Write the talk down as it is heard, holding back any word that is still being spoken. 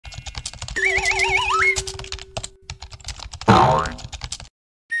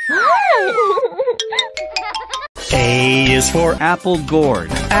A is for apple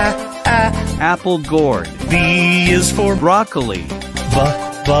gourd. Apple gourd. B is for broccoli.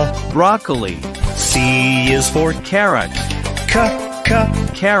 Broccoli. C is for carrot.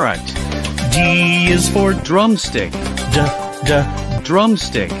 Carrot. D is for drumstick.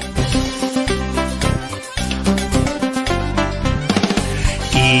 Drumstick.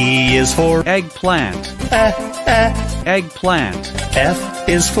 E is for eggplant. Eggplant. F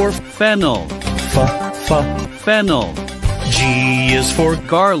is for fennel. Fennel. G is for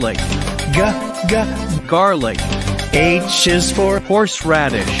garlic. Garlic. H is for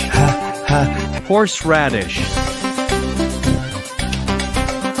horseradish. Horseradish.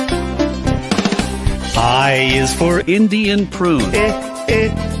 I is for Indian prune.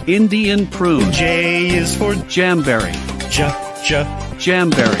 Indian prune. J is for jamberry.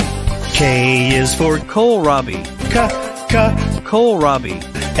 Jamberry. K is for kohlrabi. Kohlrabi.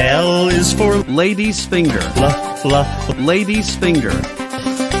 L is for lady's finger. Lady's finger.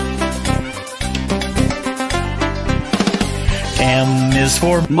 M is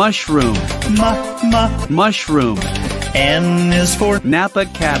for mushroom. Mushroom. N is for Napa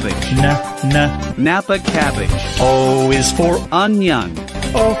cabbage. Napa cabbage. O is for onion.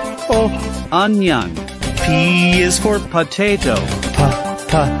 Onion. P is for potato.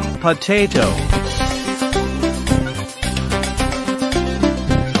 Potato.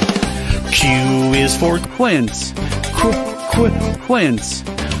 Q is for quince. Quince.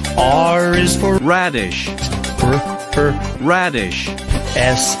 R is for radish. Radish.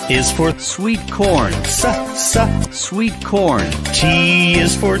 S is for sweet corn. Sweet corn. T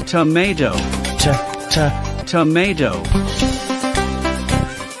is for tomato. Tomato.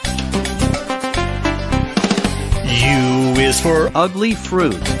 U is for ugly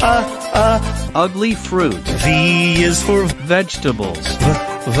fruit. Ugly fruit. V is for vegetables.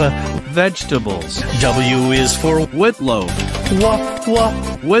 Vegetables. W is for whitloaf.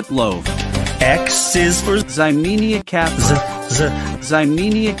 Whitloaf. X is for Ximenia caffra.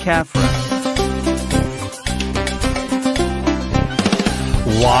 Ximenia caffra.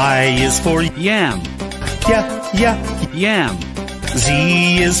 Y is for yam. Yam.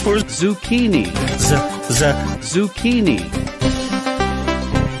 Z is for zucchini. Zucchini.